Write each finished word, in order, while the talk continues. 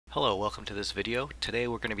Hello, welcome to this video. Today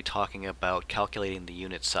we're going to be talking about calculating the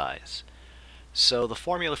unit size. So the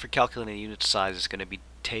formula for calculating the unit size is going to be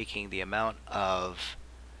taking the amount of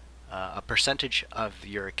a percentage of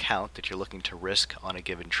your account that you're looking to risk on a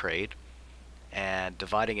given trade and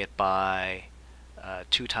dividing it by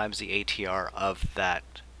 2 times the ATR of that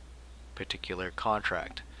particular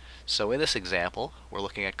contract. So in this example, we're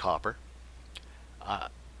looking at copper.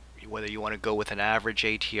 Whether you want to go with an average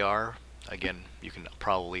ATR, again, you can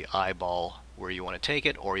probably eyeball where you want to take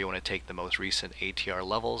it, or you want to take the most recent ATR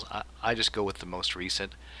levels. I just go with the most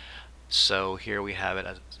recent. So here we have it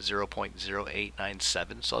at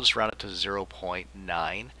 0.0897, so I'll just round it to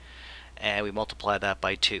 0.9, and we multiply that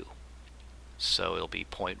by 2. So it'll be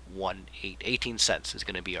 0.18, 18 cents is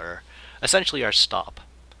going to be essentially our stop.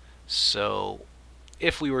 So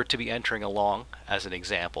if we were to be entering along, as an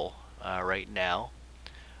example, right now,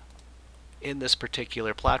 in this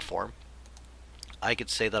particular platform, I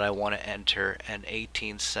could say that I want to enter an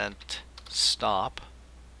 18-cent stop,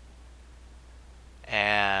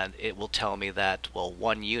 and it will tell me that, well,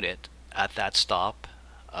 1 unit at that stop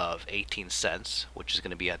of 18 cents, which is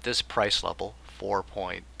going to be at this price level,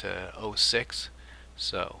 4.06,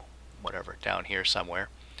 so whatever, down here somewhere.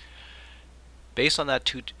 Based on that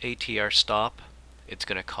 2 ATR stop, it's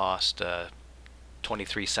going to cost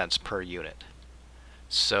 23 cents per unit.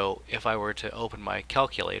 So if I were to open my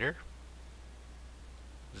calculator,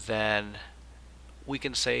 then we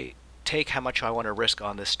can say take how much I want to risk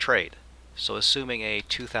on this trade. So assuming a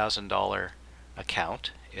 $2,000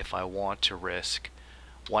 account, if I want to risk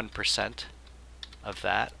 1% of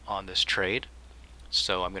that on this trade,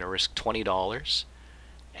 so I'm going to risk $20,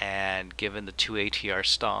 and given the 2 ATR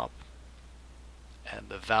stop and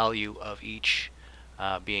the value of each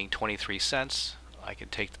being 23 cents, I can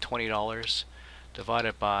take the $20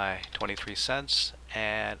 divided by 23 cents,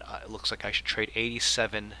 and it looks like I should trade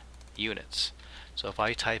 87 units. So if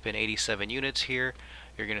I type in 87 units here,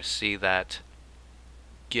 you're going to see that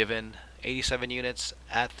given 87 units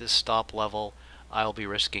at this stop level, I'll be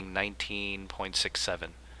risking 19.67.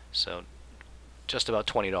 So just about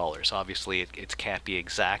 $20. Obviously it can't be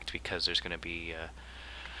exact because there's going to be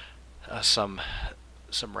some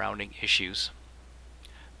rounding issues,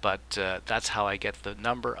 but that's how I get the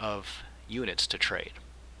number of units to trade.